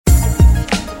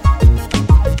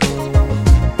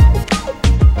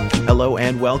Hello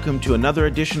and welcome to another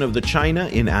edition of the China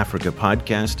in Africa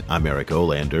podcast. I'm Eric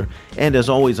Olander, and as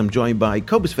always, I'm joined by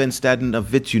Cobus Van Staden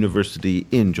of Wits University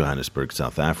in Johannesburg,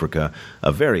 South Africa.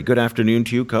 A very good afternoon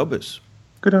to you, Cobus.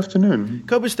 Good afternoon.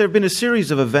 Cobus, there have been a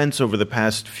series of events over the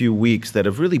past few weeks that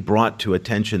have really brought to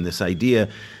attention this idea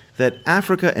that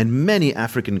Africa and many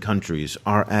African countries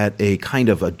are at a kind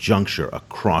of a juncture, a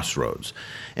crossroads.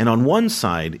 And on one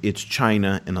side, it's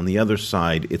China, and on the other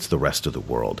side, it's the rest of the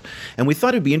world. And we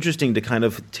thought it'd be interesting to kind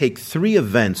of take three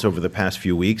events over the past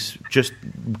few weeks, just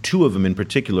two of them in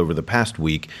particular over the past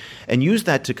week, and use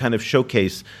that to kind of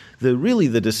showcase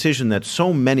the decision that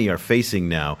so many are facing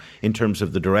now in terms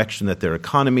of the direction that their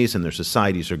economies and their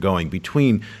societies are going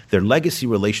between their legacy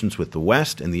relations with the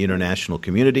West and the international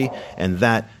community and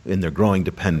that in their growing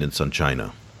dependence on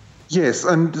China. Yes,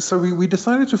 and so we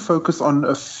decided to focus on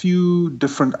a few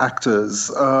different actors.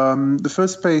 The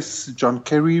first place, John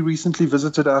Kerry recently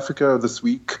visited Africa this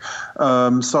week.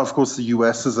 So, of course, the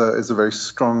U.S. is a very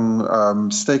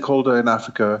strong stakeholder in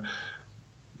Africa.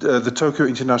 The Tokyo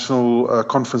International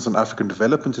Conference on African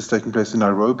Development is taking place in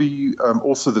Nairobi.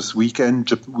 Also this weekend,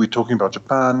 we're talking about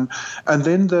Japan. And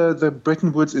then the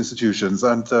Bretton Woods institutions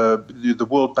and the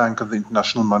World Bank and the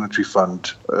International Monetary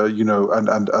Fund,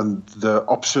 and the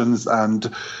options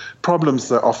and problems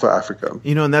that offer Africa.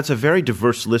 And that's a very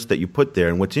diverse list that you put there.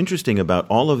 And what's interesting about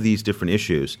all of these different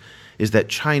issues is that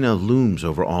China looms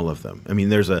over all of them. I mean,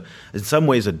 there's in some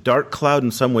ways a dark cloud,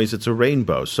 in some ways it's a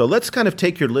rainbow. So let's kind of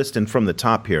take your list and from the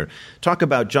top here, talk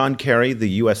about John Kerry, the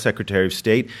U.S. Secretary of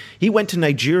State. He went to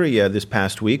Nigeria this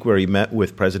past week where he met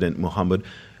with President Muhammad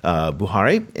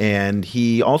Buhari, and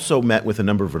he also met with a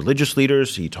number of religious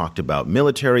leaders. He talked about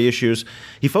military issues.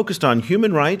 He focused on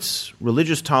human rights,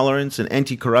 religious tolerance, and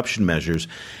anti-corruption measures.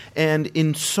 And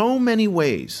in so many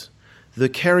ways, the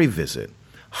Kerry visit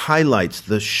highlights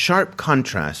the sharp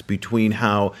contrast between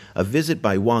how a visit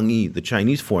by Wang Yi, the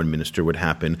Chinese foreign minister, would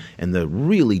happen and the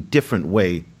really different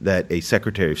way that a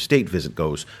Secretary of State visit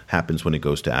happens when it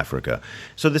goes to Africa.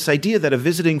 So this idea that a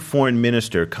visiting foreign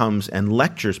minister comes and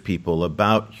lectures people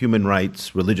about human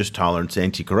rights, religious tolerance,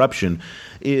 anti-corruption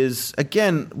is,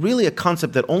 again, really a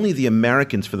concept that only the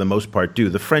Americans, for the most part, do.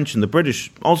 The French and the British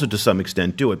also, to some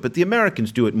extent, do it, but the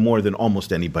Americans do it more than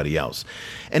almost anybody else.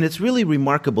 And it's really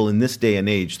remarkable in this day and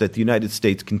age that the United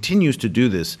States continues to do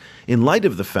this in light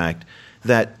of the fact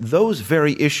that those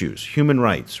very issues, human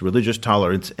rights, religious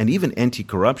tolerance, and even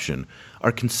anti-corruption,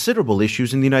 are considerable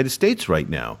issues in the United States right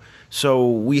now. So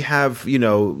we have,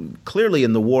 clearly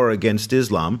in the war against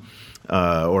Islam,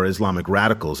 or Islamic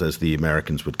radicals, as the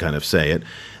Americans would kind of say it,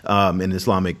 and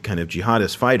Islamic kind of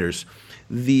jihadist fighters,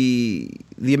 the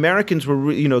Americans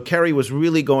were, Kerry was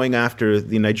really going after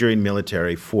the Nigerian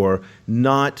military for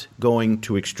not going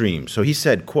to extremes. So he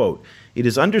said, quote, "It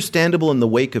is understandable in the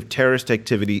wake of terrorist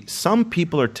activity, some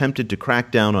people are tempted to crack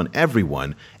down on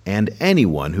everyone and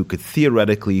anyone who could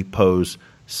theoretically pose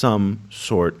some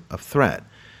sort of threat."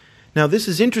 Now, this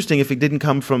is interesting if it didn't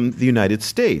come from the United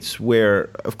States, where,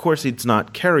 of course, it's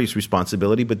not Kerry's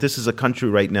responsibility, but this is a country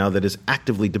right now that is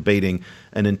actively debating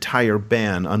an entire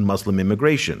ban on Muslim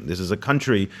immigration. This is a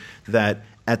country that,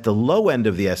 at the low end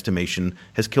of the estimation,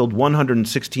 has killed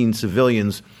 116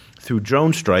 civilians through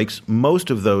drone strikes. Most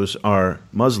of those are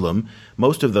Muslim.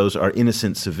 Most of those are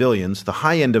innocent civilians. The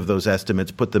high end of those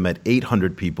estimates put them at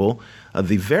 800 people.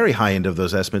 The very high end of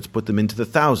those estimates put them into the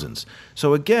thousands.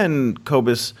 So again,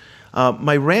 Cobus,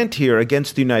 my rant here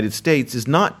against the United States is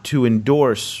not to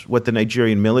endorse what the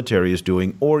Nigerian military is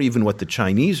doing or even what the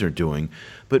Chinese are doing,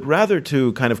 but rather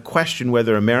to kind of question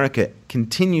whether America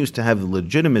continues to have the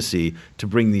legitimacy to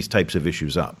bring these types of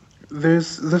issues up.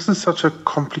 This is such a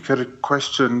complicated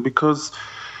question because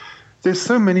there's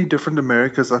so many different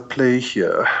Americas at play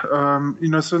here.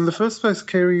 So in the first place,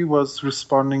 Kerry was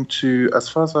responding to, as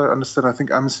far as I understand, I think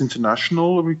Amnesty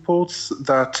International reports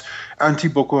that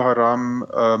anti-Boko Haram,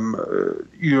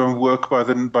 work by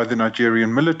the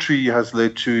Nigerian military has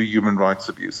led to human rights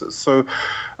abuses. So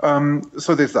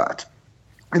there's that.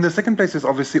 In the second place is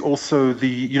obviously also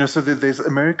there's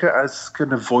America as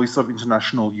kind of voice of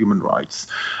international human rights.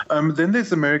 Then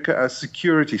there's America as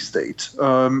security state,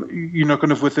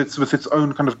 kind of with its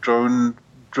own kind of drone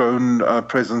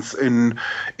presence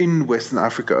in Western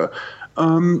Africa.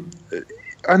 And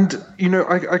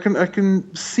I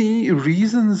can see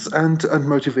reasons and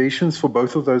motivations for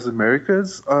both of those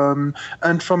Americas.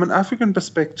 And from an African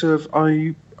perspective,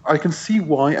 I can see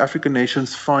why African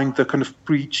nations find the kind of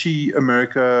preachy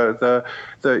America,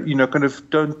 the kind of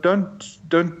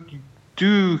don't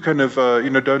do kind of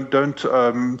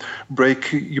don't break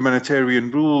humanitarian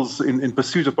rules in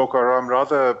pursuit of Boko Haram,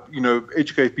 rather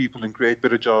educate people and create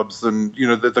better jobs, and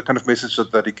the kind of message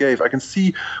that he gave. I can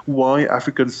see why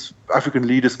African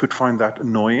leaders could find that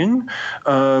annoying,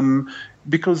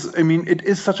 because it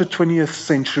is such a 20th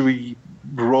century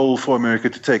role for America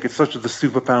to take. It's such the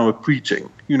superpower preaching.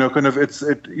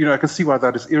 I can see why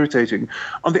that is irritating.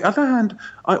 On the other hand,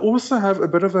 I also have a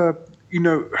bit of a I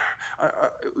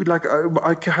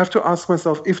have to ask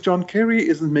myself, if John Kerry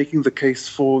isn't making the case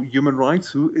for human rights,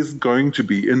 who is going to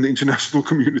be in the international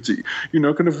community?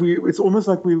 It's almost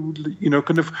like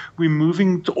we're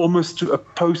moving to almost to a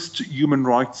post-human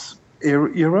rights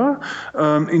era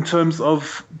in terms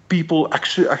of people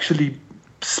actually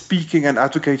speaking and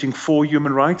advocating for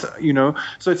human rights,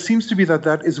 So it seems to be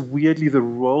that is weirdly the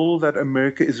role that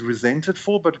America is resented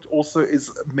for, but it also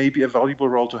is maybe a valuable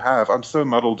role to have. I'm so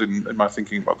muddled in my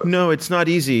thinking about this. No, it's not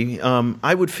easy.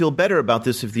 I would feel better about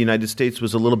this if the United States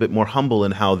was a little bit more humble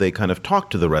in how they kind of talk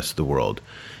to the rest of the world.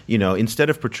 Instead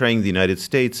of portraying the United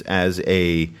States as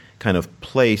a kind of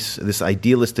place, this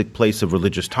idealistic place of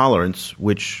religious tolerance,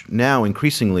 which now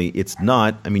increasingly it's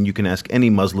not. You can ask any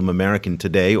Muslim American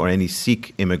today or any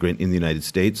Sikh immigrant in the United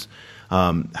States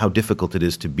how difficult it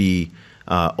is to be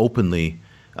openly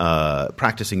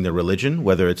practicing their religion,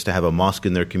 whether it's to have a mosque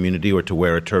in their community or to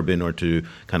wear a turban or to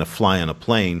kind of fly on a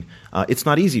plane. It's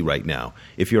not easy right now.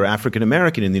 If you're African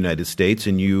American in the United States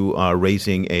and you are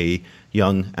raising a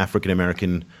young African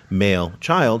American male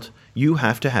child, you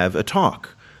have to have a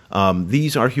talk.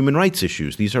 These are human rights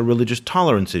issues. These are religious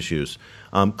tolerance issues.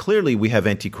 Clearly, we have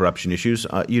anti-corruption issues.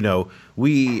 I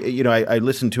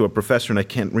listened to a professor, and I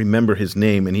can't remember his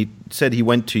name, and he said he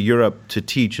went to Europe to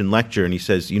teach and lecture, and he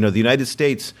says, the United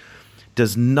States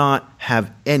does not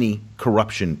have any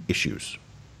corruption issues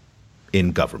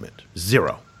in government.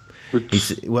 Zero.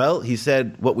 He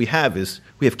said, what we have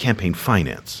campaign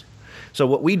finance. So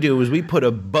what we do is we put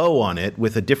a bow on it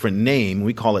with a different name.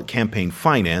 We call it campaign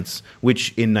finance,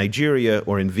 which in Nigeria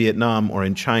or in Vietnam or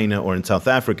in China or in South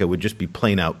Africa would just be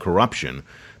plain out corruption.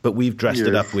 But we've dressed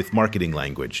it up with marketing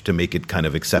language to make it kind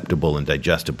of acceptable and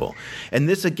digestible. And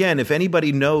this, again, if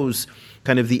anybody knows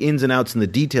kind of the ins and outs and the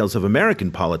details of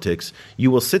American politics, you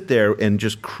will sit there and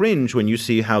just cringe when you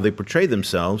see how they portray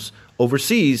themselves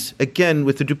overseas, again,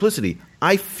 with the duplicity.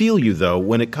 I feel you, though,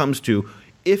 when it comes to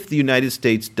if the United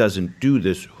States doesn't do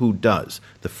this, who does?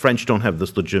 The French don't have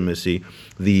this legitimacy.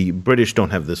 The British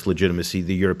don't have this legitimacy.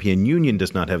 The European Union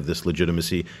does not have this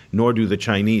legitimacy, nor do the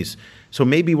Chinese. So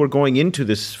maybe we're going into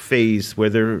this phase where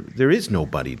there is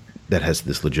nobody that has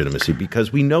this legitimacy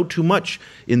because we know too much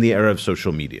in the era of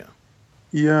social media.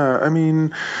 Yeah,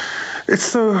 it's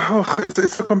so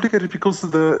complicated because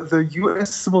the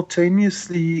U.S.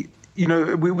 simultaneously,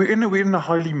 we're in a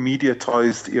highly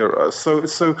mediatized era.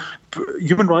 So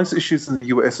human rights issues in the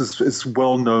US is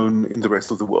well known in the rest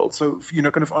of the world. So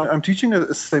I'm teaching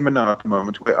a seminar at the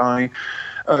moment where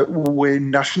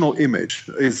national image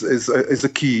is a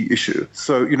key issue.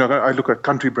 So I look at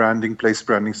country branding, place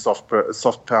branding, soft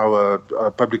power,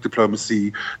 public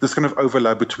diplomacy. This kind of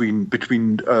overlap between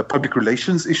public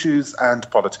relations issues and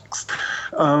politics.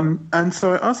 And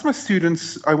so I asked my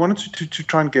students. I wanted to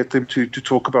try and get them to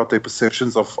talk about their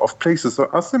perceptions of places. So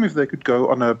I asked them if they could go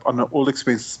on an all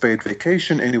expenses paid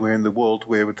vacation anywhere in the world.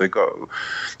 Where would they go?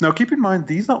 Now, keep in mind,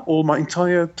 these are all my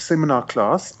entire seminar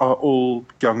class are all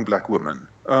young black women.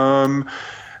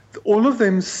 All of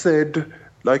them said,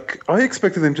 I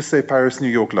expected them to say Paris, New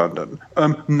York, London.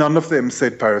 None of them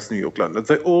said Paris, New York, London.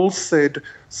 They all said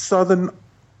southern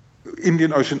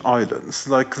Indian Ocean islands,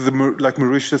 like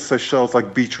Mauritius, Seychelles,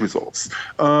 like beach resorts.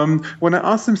 When I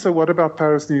asked them, so what about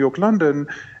Paris, New York, London,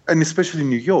 and especially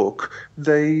New York,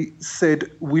 they said,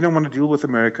 we don't want to deal with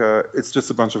America. It's just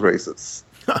a bunch of racists,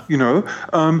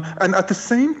 And at the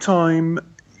same time,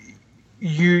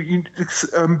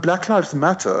 Black Lives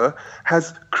Matter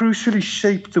has crucially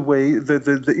shaped the way,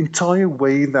 the entire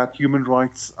way that human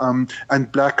rights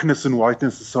and blackness and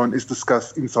whiteness and so on is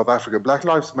discussed in South Africa. Black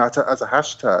Lives Matter as a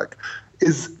hashtag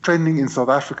is trending in South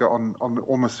Africa on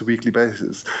almost a weekly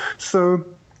basis. So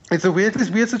it's a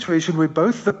weird situation where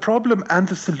both the problem and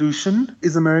the solution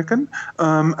is American,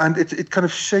 and it kind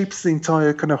of shapes the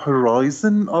entire kind of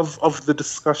horizon of the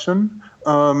discussion.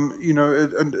 And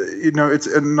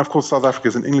of course South Africa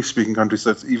is an English-speaking country,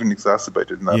 so it's even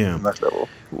exacerbated in that level.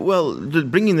 Well,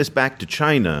 bringing this back to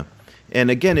China, and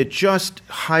again, it just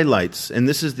highlights, and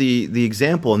this is the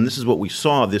example, and this is what we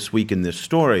saw this week in this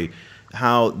story,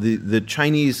 how the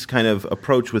Chinese kind of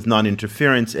approach with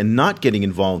non-interference and not getting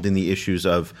involved in the issues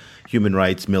of human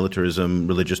rights, militarism,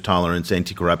 religious tolerance,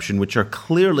 anti-corruption, which are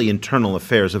clearly internal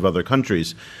affairs of other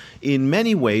countries, in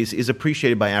many ways is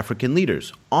appreciated by African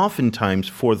leaders, oftentimes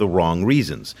for the wrong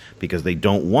reasons, because they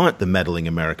don't want the meddling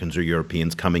Americans or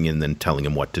Europeans coming in and telling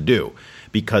them what to do,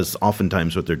 because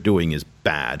oftentimes what they're doing is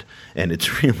bad, and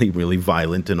it's really, really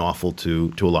violent and awful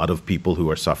to a lot of people who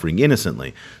are suffering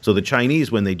innocently. So the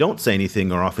Chinese, when they don't say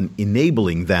anything, are often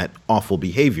enabling that awful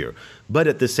behavior. But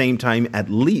at the same time, at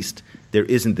least there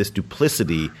isn't this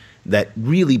duplicity that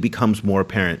really becomes more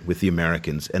apparent with the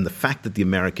Americans. And the fact that the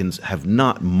Americans have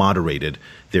not moderated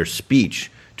their speech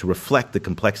to reflect the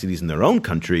complexities in their own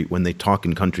country when they talk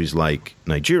in countries like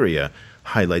Nigeria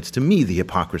highlights to me the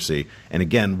hypocrisy, and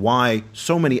again, why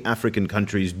so many African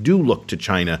countries do look to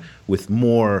China with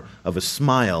more of a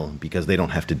smile, because they don't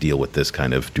have to deal with this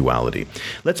kind of duality.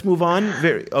 Let's move on.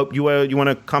 You want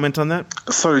to comment on that?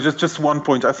 Sorry, just one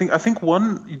point. I think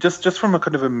one, just from a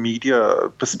kind of a media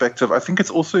perspective, I think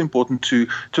it's also important to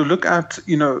look at,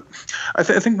 I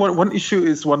think one issue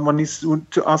is one needs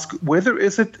to ask whether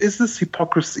is this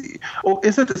hypocrisy, or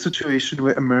is it a situation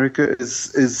where America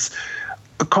is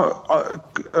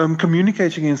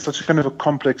communicating in such a kind of a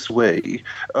complex way,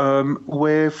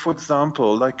 where, for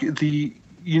example, like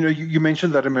you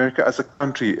mentioned that America as a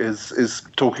country is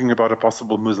talking about a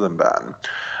possible Muslim ban.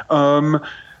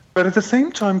 But at the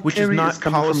same time, which is not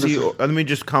policy. Let me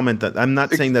just comment that I'm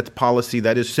not saying that's policy.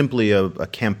 That is simply a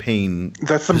campaign.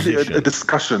 That's simply a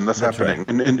discussion that's happening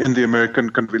right. in the American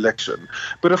kind of election.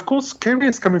 But of course, Kerry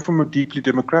is coming from a deeply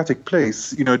democratic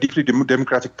place, deeply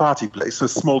democratic party place, a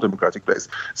small democratic place,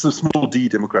 so small D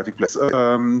democratic place,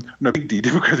 big D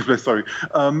democratic place. Sorry,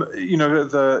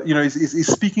 he's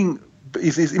speaking.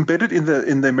 Is embedded in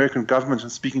the American government and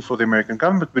speaking for the American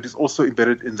government, but is also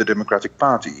embedded in the Democratic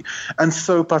Party. And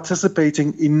so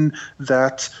participating in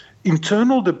that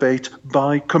internal debate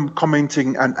by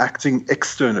commenting and acting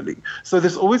externally. So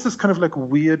there's always this kind of like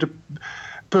weird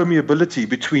permeability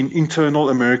between internal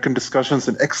American discussions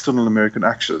and external American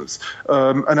actions.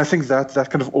 And I think that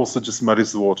kind of also just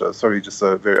muddies the water. Sorry, just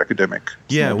a very academic.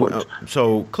 Yeah,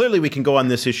 so clearly we can go on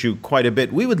this issue quite a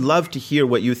bit. We would love to hear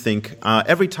what you think.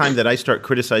 Every time that I start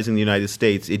criticizing the United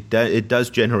States, it does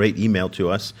generate email to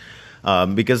us.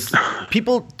 Because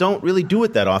people don't really do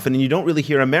it that often, and you don't really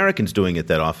hear Americans doing it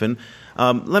that often.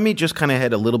 Let me just kind of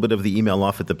head a little bit of the email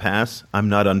off at the pass. I'm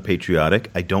not unpatriotic.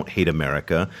 I don't hate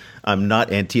America. I'm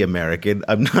not anti-American.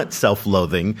 I'm not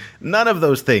self-loathing. None of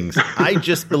those things. I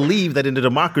just believe that in a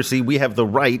democracy, we have the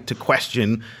right to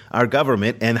question our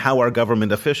government and how our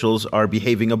government officials are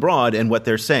behaving abroad and what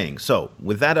they're saying. So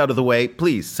with that out of the way,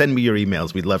 please send me your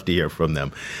emails. We'd love to hear from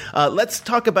them. Let's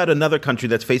talk about another country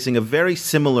that's facing a very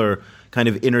similar kind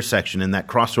of intersection in that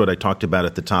crossroad I talked about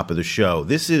at the top of the show.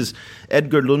 This is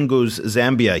Edgar Lungu's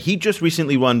Zambia. He just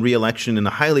recently won re-election in a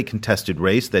highly contested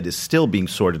race that is still being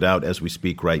sorted out as we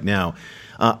speak right now.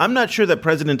 I'm not sure that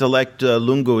President-elect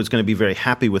Lungu is going to be very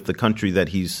happy with the country that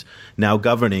he's now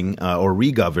governing, or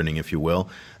re-governing, if you will.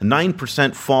 A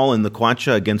 9% fall in the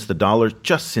kwacha against the dollar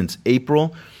just since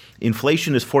April.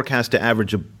 Inflation is forecast to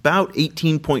average about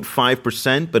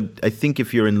 18.5%, but I think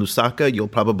if you're in Lusaka, you'll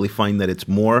probably find that it's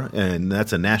more, and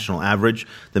that's a national average.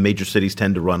 The major cities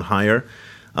tend to run higher.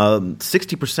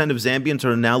 60% of Zambians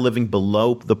are now living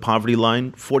below the poverty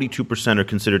line. 42% are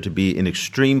considered to be in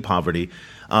extreme poverty.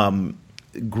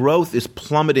 Growth is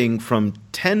plummeting from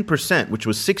 10%, which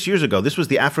was 6 years ago. This was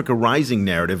the Africa Rising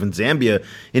narrative, and Zambia,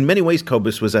 in many ways,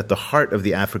 Cobus, was at the heart of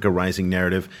the Africa Rising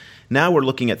narrative. Now we're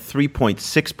looking at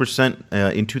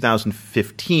 3.6% in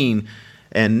 2015,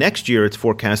 and next year it's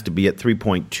forecast to be at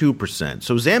 3.2%.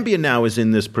 So Zambia now is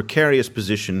in this precarious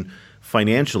position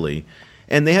financially,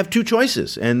 and they have two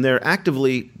choices, and they're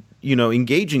actively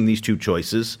engaging these two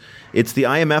choices. It's the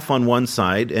IMF on one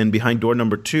side, and behind door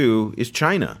number two is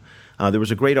China. There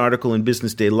was a great article in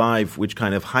Business Day Live which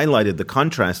kind of highlighted the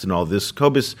contrast in all this.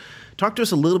 Cobus, talk to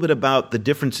us a little bit about the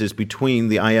differences between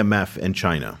the IMF and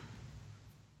China.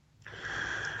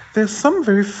 There's some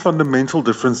very fundamental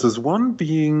differences, one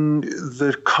being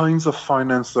the kinds of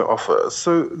finance they offer.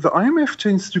 So the IMF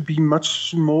tends to be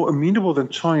much more amenable than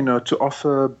China to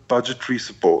offer budgetary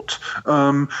support.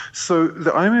 So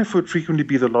the IMF would frequently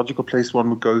be the logical place one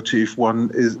would go to if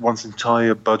one's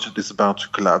entire budget is about to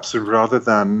collapse. So rather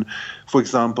than, for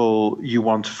example, you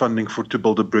want funding to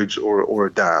build a bridge or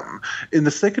a dam. In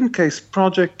the second case,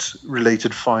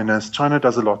 project-related finance, China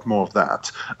does a lot more of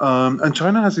that. And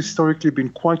China has historically been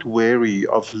quite wary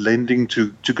of lending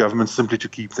to governments simply to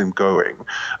keep them going.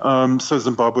 So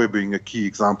Zimbabwe being a key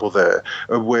example there,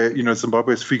 where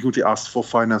Zimbabwe has frequently asked for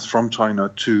finance from China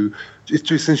to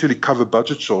essentially cover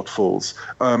budget shortfalls,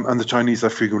 and the Chinese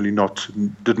have frequently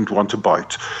didn't want to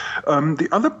bite. The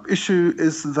other issue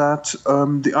is that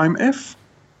the IMF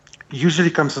usually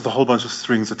comes with a whole bunch of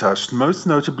strings attached, most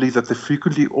notably that they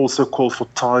frequently also call for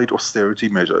tight austerity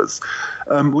measures,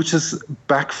 which has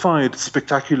backfired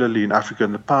spectacularly in Africa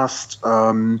in the past.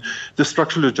 The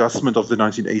structural adjustment of the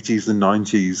 1980s and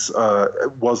 90s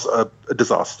was a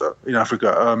disaster in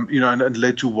Africa, and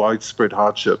led to widespread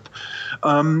hardship.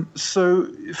 So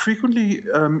frequently,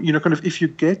 kind of if you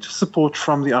get support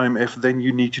from the IMF, then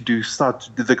you need to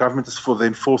the government is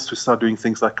then forced to start doing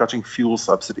things like cutting fuel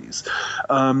subsidies,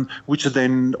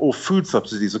 or food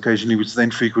subsidies occasionally, which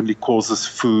then frequently causes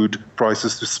food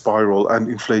prices to spiral and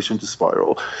inflation to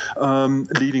spiral,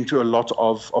 leading to a lot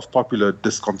of popular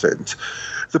discontent.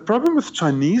 The problem with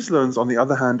Chinese loans, on the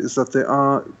other hand, is that they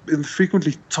are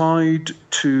frequently tied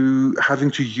to having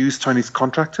to use Chinese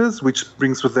contractors, which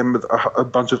brings with them a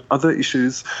bunch of other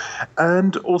issues,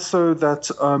 and also that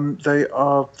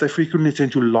they frequently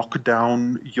tend to lock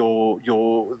down your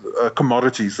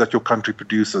commodities that your country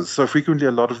produces. So frequently,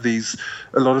 a lot of these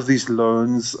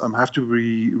loans have to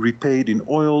be repaid in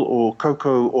oil or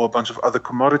cocoa or a bunch of other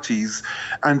commodities,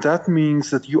 and that means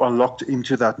that you are locked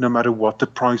into that no matter what the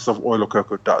price of oil or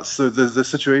cocoa does. So the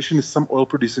situation is some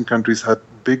oil-producing countries had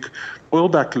big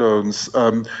oil-backed loans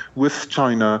with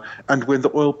China, and when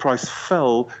the oil price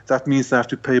fell, that means they have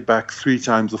to pay back 3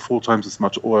 times or 4 times as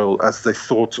much oil as they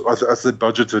thought, as they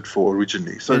budgeted for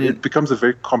originally. So it becomes a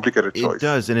very complicated choice. It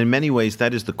does, and in many ways,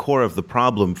 that is the core of the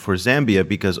problem for Zambia,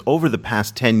 because over the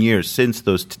past 10 years, since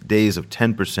those days of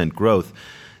 10% growth,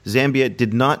 Zambia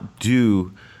did not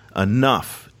do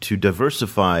enough to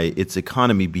diversify its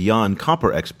economy beyond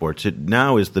copper exports. It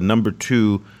now is the number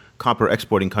 2 copper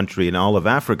exporting country in all of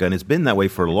Africa, and it's been that way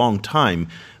for a long time,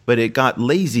 but it got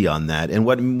lazy on that. And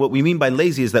what we mean by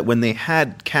lazy is that when they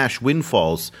had cash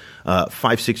windfalls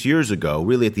 5-6 years ago,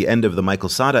 really at the end of the Michael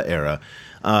Sata era,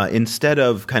 instead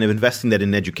of kind of investing that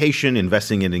in education,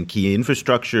 investing it in key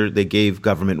infrastructure, they gave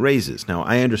government raises. Now,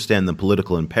 I understand the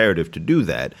political imperative to do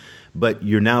that, but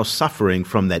you're now suffering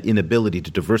from that inability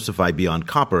to diversify beyond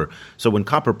copper. So when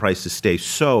copper prices stay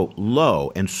so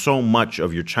low and so much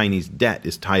of your Chinese debt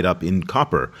is tied up in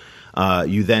copper,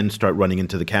 you then start running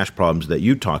into the cash problems that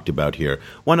you talked about here.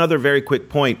 One other very quick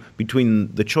point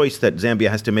between the choice that Zambia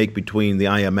has to make between the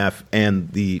IMF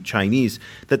and the Chinese,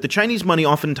 that the Chinese money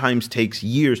oftentimes takes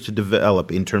years to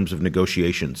develop in terms of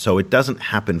negotiations, so it doesn't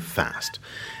happen fast.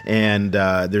 And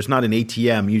there's not an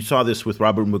ATM. You saw this with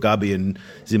Robert Mugabe in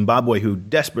Zimbabwe, who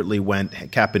desperately went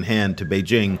cap in hand to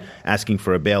Beijing asking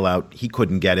for a bailout. He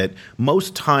couldn't get it.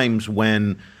 Most times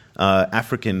when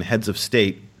African heads of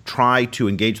state try to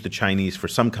engage the Chinese for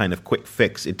some kind of quick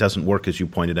fix, it doesn't work, as you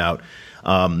pointed out.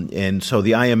 And so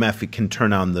the IMF can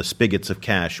turn on the spigots of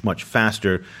cash much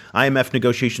faster. IMF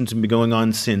negotiations have been going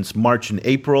on since March and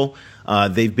April.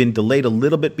 They've been delayed a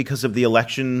little bit because of the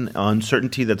election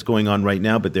uncertainty that's going on right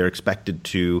now, but they're expected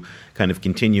to kind of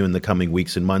continue in the coming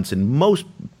weeks and months. And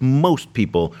most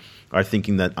people are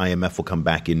thinking that IMF will come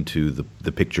back into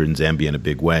the picture in Zambia in a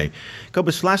big way.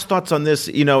 Cobus, last thoughts on this.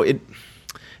 It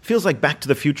feels like Back to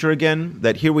the Future again,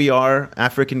 that here we are,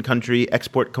 African country,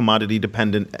 export commodity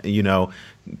dependent,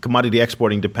 commodity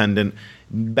exporting dependent,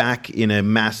 back in a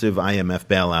massive IMF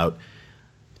bailout.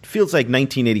 It feels like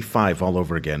 1985 all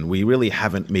over again. We really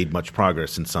haven't made much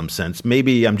progress in some sense.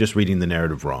 Maybe I'm just reading the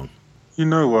narrative wrong. You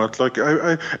know what? Like,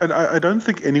 I don't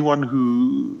think anyone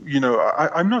who,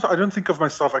 I don't think of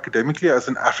myself academically as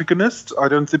an Africanist. I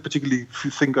don't particularly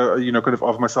think,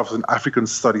 of myself as an African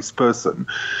studies person.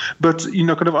 But,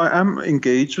 I am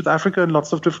engaged with Africa in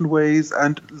lots of different ways.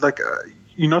 And,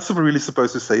 you're not really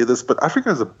supposed to say this, but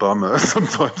Africa is a bummer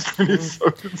sometimes. Really, it's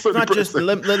so not just.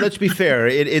 Let's be fair.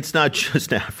 It's not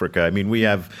just Africa. I mean, we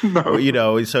have,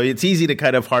 so it's easy to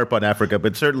kind of harp on Africa,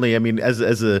 but certainly, I mean, as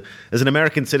an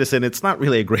American citizen, it's not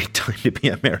really a great time to be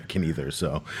American either.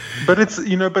 So, but it's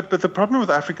but the problem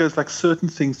with Africa is certain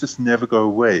things just never go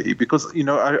away because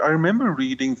I remember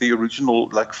reading the original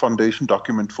foundation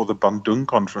document for the Bandung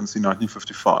Conference in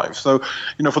 1955. So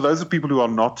for those of people who are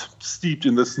not steeped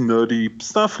in this nerdy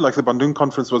stuff, the Bandung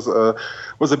Conference was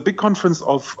a big conference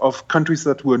of countries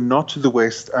that were not the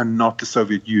West and not the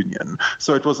Soviet Union.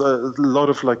 So it was a lot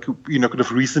of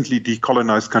recently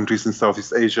decolonized countries in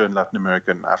Southeast Asia and Latin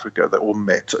America and Africa that all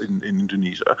met in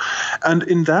Indonesia. And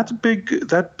in that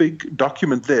big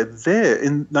document there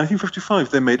in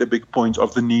 1955, they made a big point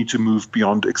of the need to move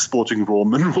beyond exporting raw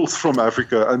minerals from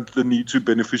Africa and the need to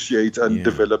beneficiate and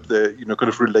develop their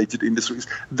related industries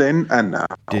then and now.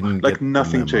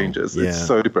 Nothing changes. Yeah. It's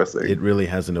so depressing. It really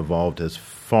hasn't evolved as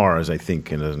far as I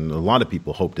think and a lot of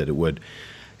people hoped that it would.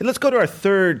 And let's go to our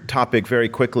third topic very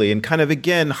quickly and kind of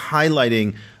again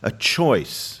highlighting a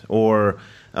choice or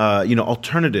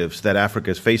alternatives that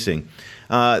Africa is facing.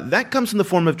 That comes in the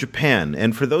form of Japan.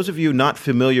 And for those of you not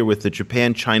familiar with the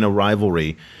Japan-China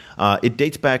rivalry, it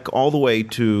dates back all the way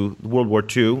to World War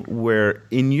II, where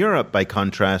in Europe, by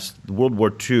contrast, World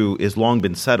War II has long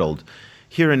been settled.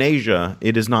 Here in Asia,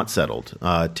 it is not settled.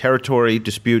 Territory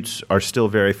disputes are still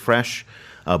very fresh.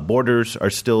 Borders are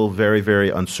still very, very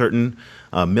uncertain.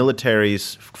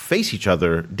 Militaries face each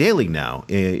other daily now,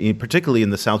 particularly in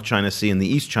the South China Sea and the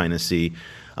East China Sea,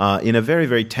 in a very,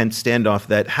 very tense standoff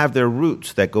that have their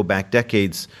roots that go back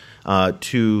decades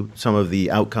to some of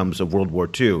the outcomes of World War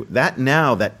II.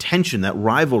 That tension, that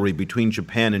rivalry between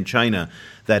Japan and China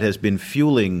that has been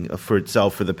fueling for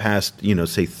itself for the past,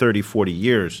 say 30, 40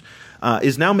 years,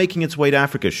 is now making its way to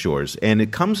Africa's shores. And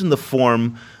it comes in the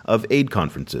form of aid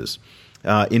conferences.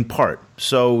 In part.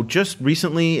 So just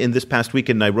recently, in this past week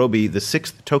in Nairobi, the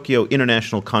 6th Tokyo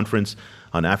International Conference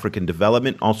on African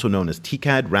Development, also known as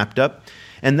TICAD, wrapped up.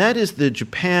 And that is the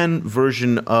Japan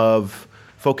version of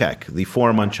FOCAC, the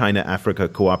Forum on China-Africa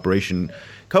Cooperation.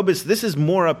 Cobus, this is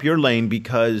more up your lane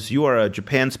because you are a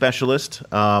Japan specialist.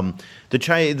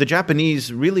 The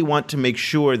Japanese really want to make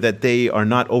sure that they are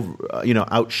not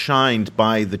outshined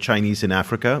by the Chinese in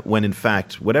Africa, when in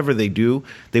fact, whatever they do,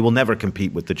 they will never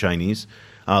compete with the Chinese.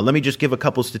 Let me just give a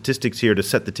couple statistics here to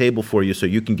set the table for you so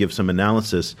you can give some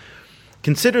analysis.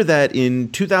 Consider that in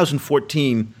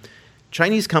 2014,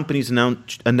 Chinese companies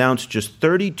announced just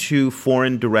 32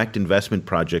 foreign direct investment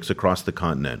projects across the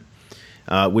continent,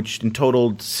 which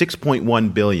totaled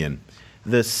 $6.1 billion.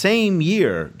 The same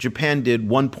year, Japan did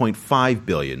 $1.5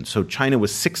 billion, so China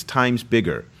was 6 times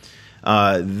bigger.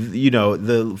 On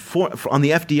the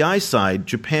FDI side,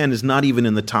 Japan is not even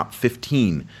in the top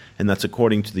 15, and that's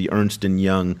according to the Ernst &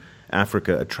 Young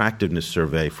Africa Attractiveness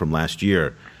Survey from last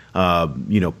year.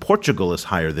 Portugal is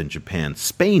higher than Japan.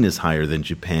 Spain is higher than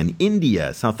Japan.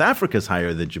 India, South Africa is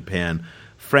higher than Japan.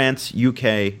 France,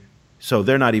 UK, so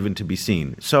they're not even to be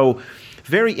seen. So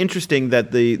very interesting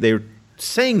that they're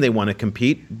saying they want to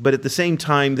compete, but at the same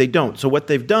time they don't. So what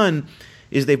they've done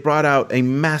is they've brought out a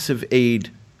massive aid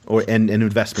and an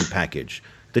investment package.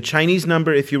 The Chinese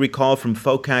number, if you recall from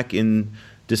FOCAC in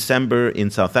December in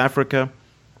South Africa,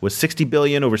 was $60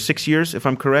 billion over 6 years, if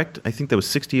I'm correct. I think that was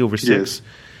 60 over 6. Yes.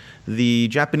 The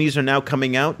Japanese are now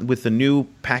coming out with a new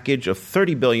package of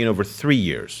 $30 billion over 3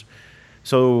 years.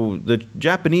 So the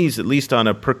Japanese, at least on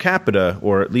a per capita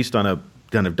or at least on a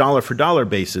kind of dollar-for-dollar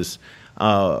basis,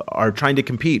 are trying to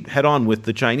compete head-on with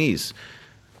the Chinese.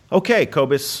 Okay,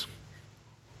 Cobus,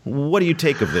 what do you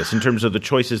take of this in terms of the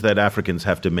choices that Africans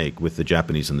have to make with the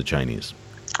Japanese and the Chinese?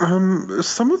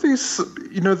 Some of these,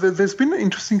 there's been an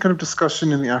interesting kind of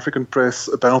discussion in the African press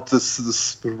about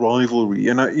this rivalry,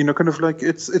 and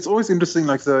it's always interesting,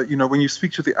 like when you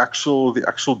speak to the actual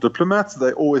diplomats,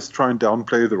 they always try and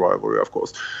downplay the rivalry, of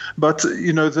course, but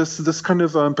this kind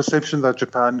of perception that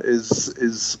Japan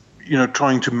is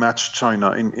trying to match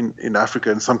China in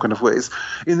Africa in some kind of ways.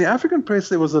 In the African press,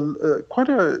 there was several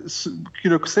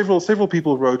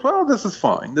people wrote, well, this is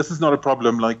fine. This is not a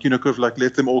problem. Let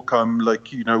them all come. The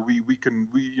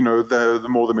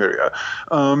more the merrier.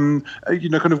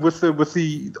 With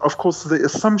the of course the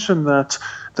assumption that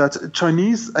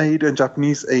Chinese aid and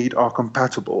Japanese aid are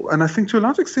compatible, and I think to a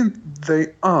large extent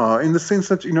they are, in the sense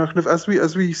that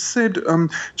as we said,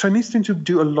 Chinese tend to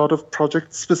do a lot of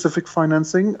project-specific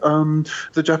financing.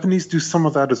 The Japanese do some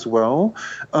of that as well,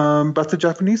 but the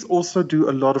Japanese also do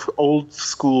a lot of old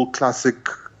school classic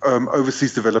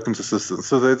overseas development assistance.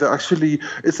 So they're actually,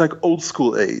 it's like old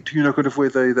school aid, where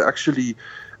they actually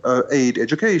aid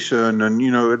education and,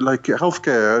 like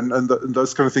healthcare and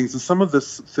those kind of things. And some of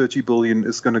this 30 billion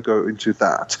is going to go into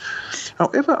that.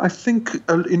 However, I think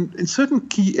in certain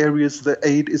key areas, the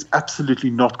aid is absolutely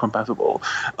not compatible,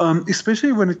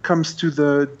 especially when it comes to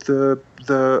the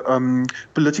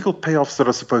political payoffs that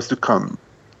are supposed to come.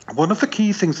 One of the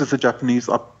key things that the Japanese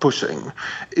are pushing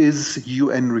is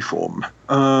UN reform.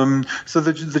 So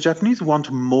the Japanese want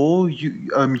more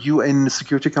UN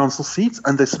Security Council seats,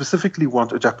 and they specifically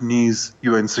want a Japanese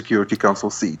UN Security Council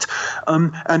seat.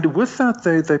 And with that,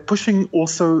 they're pushing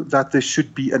also that there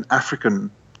should be an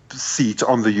African seat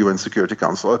on the UN Security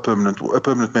Council. A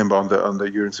permanent member on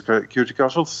the UN Security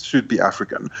Council should be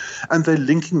African, and they're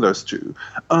linking those two.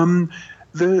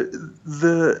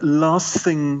 The last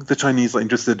thing the Chinese are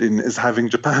interested in is having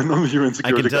Japan on the UN Security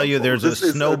Council. I can tell you there's a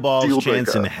snowball's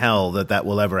chance in hell that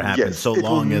will ever happen. Yes, so it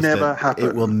long will as never happen.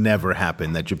 It will never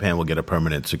happen that Japan will get a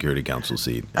permanent Security Council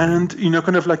seat. And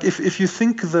kind of like if you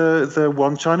think the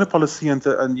one China policy and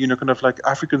kind of like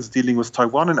Africans dealing with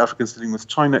Taiwan and Africans dealing with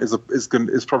China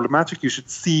is problematic, you should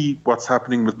see what's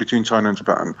happening between China and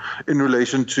Japan in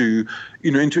relation to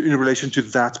in relation to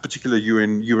that particular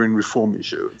UN reform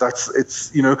issue.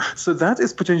 So that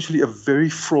is potentially a very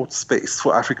fraught space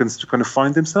for Africans to kind of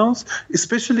find themselves,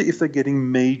 especially if they're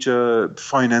getting major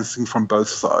financing from both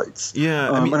sides.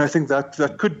 Yeah, and I think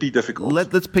that could be difficult.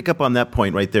 Let's pick up on that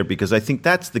point right there, because I think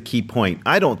that's the key point.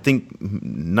 I don't think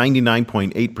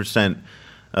 99.8%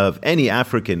 of any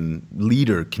African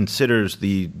leader considers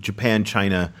the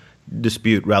Japan-China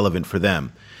dispute relevant for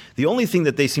them. The only thing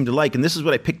that they seem to like, and this is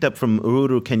what I picked up from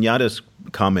Uhuru Kenyatta's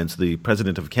comments, the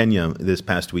president of Kenya, this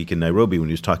past week in Nairobi when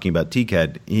he was talking about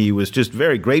TCAD, he was just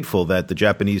very grateful that the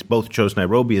Japanese both chose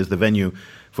Nairobi as the venue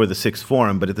for the Sixth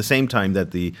Forum, but at the same time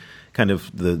that the kind of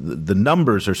the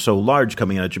numbers are so large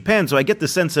coming out of Japan. So I get the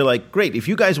sense they're like, great, if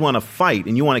you guys want to fight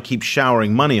and you want to keep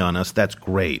showering money on us, that's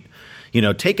great.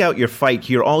 Take out your fight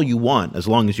here all you want as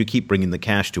long as you keep bringing the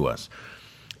cash to us.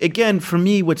 Again, for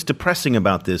me, what's depressing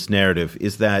about this narrative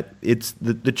is that it's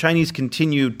the Chinese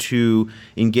continue to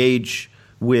engage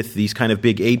with these kind of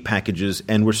big aid packages,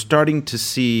 and we're starting to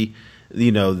see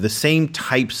the same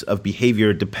types of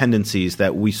behavior dependencies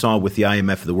that we saw with the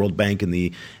IMF, the World Bank, and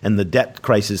the debt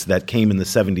crisis that came in the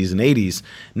 70s and 80s.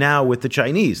 Now with the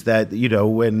Chinese, that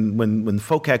when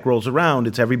FOCAC rolls around,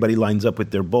 it's everybody lines up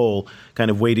with their bowl, kind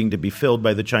of waiting to be filled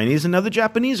by the Chinese, and now the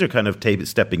Japanese are kind of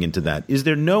stepping into that. Is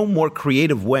there no more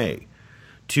creative way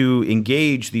to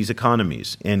engage these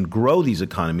economies and grow these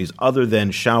economies other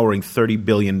than showering $30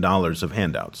 billion of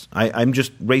handouts? I'm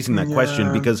just raising that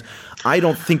question because I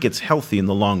don't think it's healthy in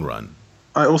the long run.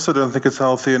 I also don't think it's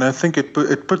healthy, and I think it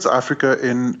puts Africa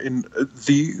in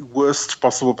the worst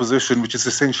possible position, which is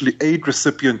essentially aid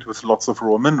recipient with lots of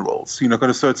raw minerals.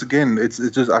 So it's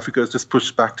just Africa is just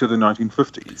pushed back to the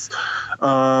 1950s.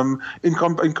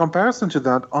 In comparison to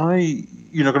that,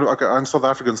 I'm South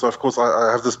African, so of course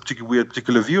I have this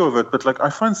particular view of it. But I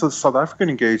find South African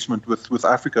engagement with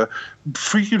Africa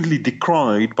frequently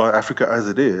decried by Africa as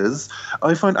it is.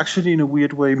 I find actually in a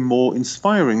weird way more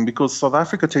inspiring, because South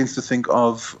Africa tends to think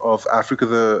of Africa,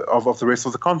 of the rest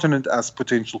of the continent, as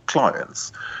potential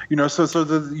clients. As you have do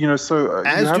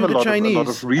the Chinese. A lot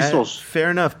of resource. Fair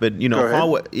enough, but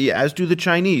Huawei, as do the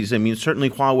Chinese. I mean,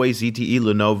 certainly Huawei, ZTE,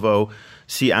 Lenovo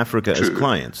see Africa as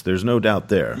clients. There's no doubt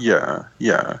there. Yeah.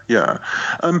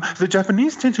 The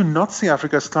Japanese tend to not see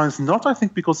Africa as clients, not, I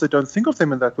think, because they don't think of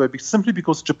them in that way, but simply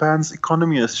because Japan's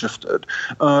economy has shifted.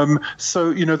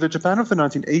 The Japan of the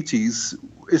 1980s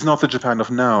is not the Japan of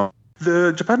now.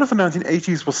 The Japan of the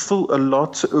 1980s was still a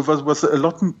lot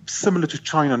similar to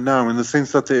China now, in the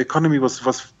sense that the economy was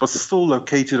still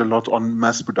located a lot on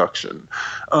mass production.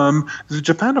 The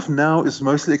Japan of now is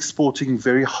mostly exporting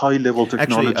very high-level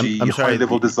technology,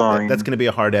 high-level design. That's going to be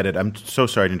a hard edit. I'm so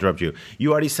sorry to interrupt you.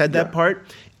 You already said that part.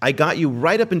 I got you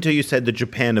right up until you said the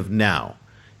Japan of now.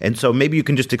 And so maybe you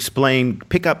can just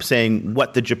pick up saying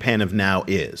what the Japan of now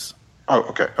is. Oh,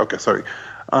 okay, sorry.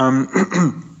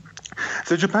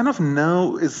 The Japan of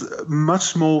now is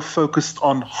much more focused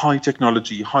on high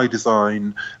technology, high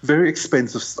design, very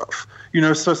expensive stuff.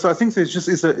 So I think there's just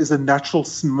is a natural,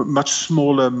 much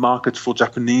smaller market for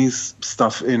Japanese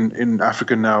stuff in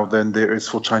Africa now than there is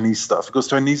for Chinese stuff, because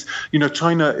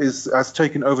China has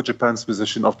taken over Japan's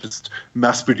position of just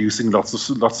mass producing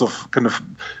lots of kind of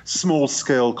small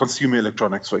scale consumer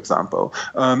electronics, for example.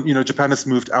 Japan has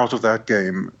moved out of that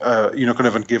game,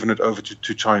 and given it over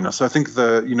to China. So I think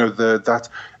that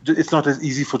it's not as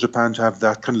easy for Japan to have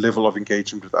that kind of level of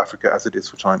engagement with Africa as it is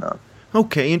for China.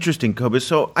 Okay, interesting, Cobus.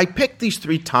 So I picked these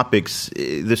three topics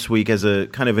this week as a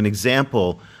kind of an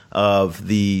example of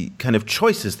the kind of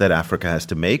choices that Africa has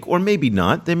to make, or maybe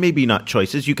not. There may be not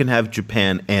choices. You can have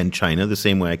Japan and China the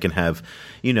same way I can have,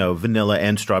 vanilla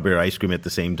and strawberry ice cream at the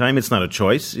same time. It's not a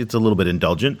choice. It's a little bit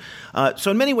indulgent.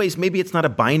 So in many ways, maybe it's not a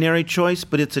binary choice,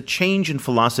 but it's a change in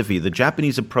philosophy. The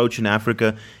Japanese approach in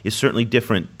Africa is certainly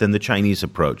different than the Chinese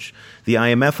approach. The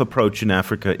IMF approach in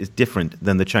Africa is different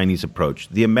than the Chinese approach.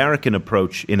 The American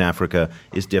approach in Africa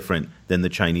is different than the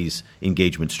Chinese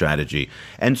engagement strategy.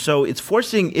 And so it's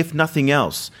forcing, if nothing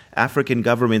else, African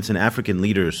governments and African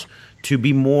leaders to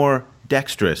be more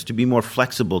dexterous, to be more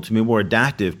flexible, to be more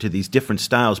adaptive to these different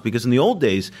styles? Because in the old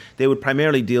days, they would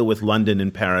primarily deal with London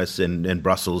and Paris and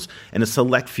Brussels and a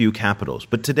select few capitals.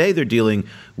 But today they're dealing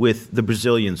with the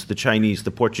Brazilians, the Chinese,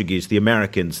 the Portuguese, the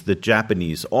Americans, the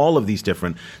Japanese, all of these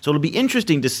different. So it'll be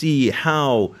interesting to see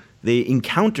how they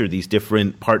encounter these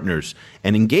different partners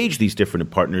and engage these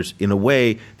different partners in a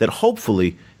way that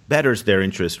hopefully betters their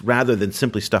interest rather than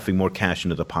simply stuffing more cash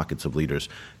into the pockets of leaders.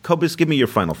 Cobus, give me your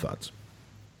final thoughts.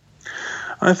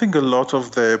 I think a lot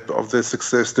of their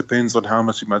success depends on how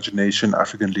much imagination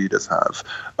African leaders have,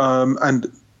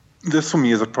 and this for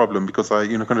me is a problem because I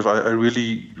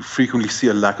really frequently see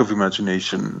a lack of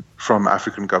imagination from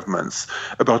African governments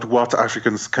about what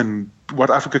Africa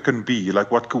can be,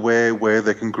 like where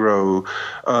they can grow,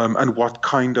 and what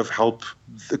kind of help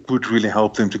that would really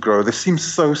help them to grow. They seem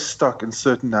so stuck in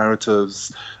certain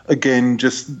narratives, again,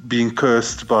 just being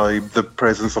cursed by the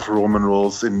presence of raw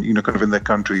minerals in their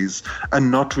countries,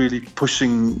 and not really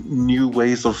pushing new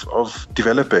ways of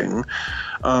developing.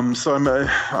 So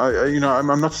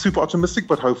I'm not super optimistic,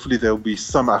 but hopefully there will be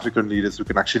some African leaders who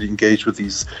can actually engage with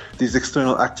these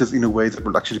external actors in a way that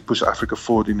will actually push Africa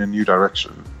forward in a new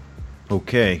direction.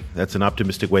 Okay, that's an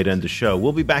optimistic way to end the show.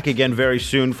 We'll be back again very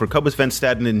soon. For Cobus Van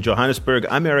Staden in Johannesburg,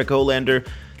 I'm Eric Olander.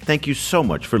 Thank you so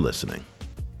much for listening.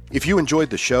 If you enjoyed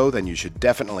the show, then you should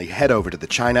definitely head over to the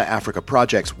China Africa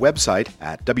Project's website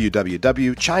at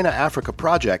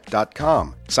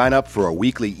www.chinaafricaproject.com. Sign up for a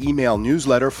weekly email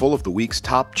newsletter full of the week's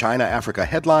top China Africa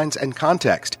headlines and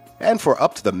context. And for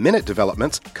up-to-the-minute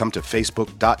developments, come to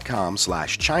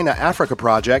facebook.com/China Africa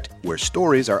Project, where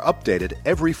stories are updated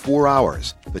every 4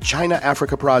 hours. The China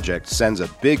Africa Project sends a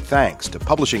big thanks to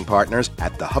publishing partners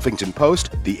at The Huffington Post,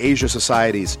 the Asia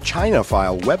Society's China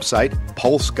File website,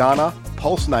 Pulse Ghana,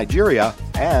 Pulse Nigeria,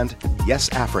 and Yes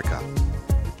Africa.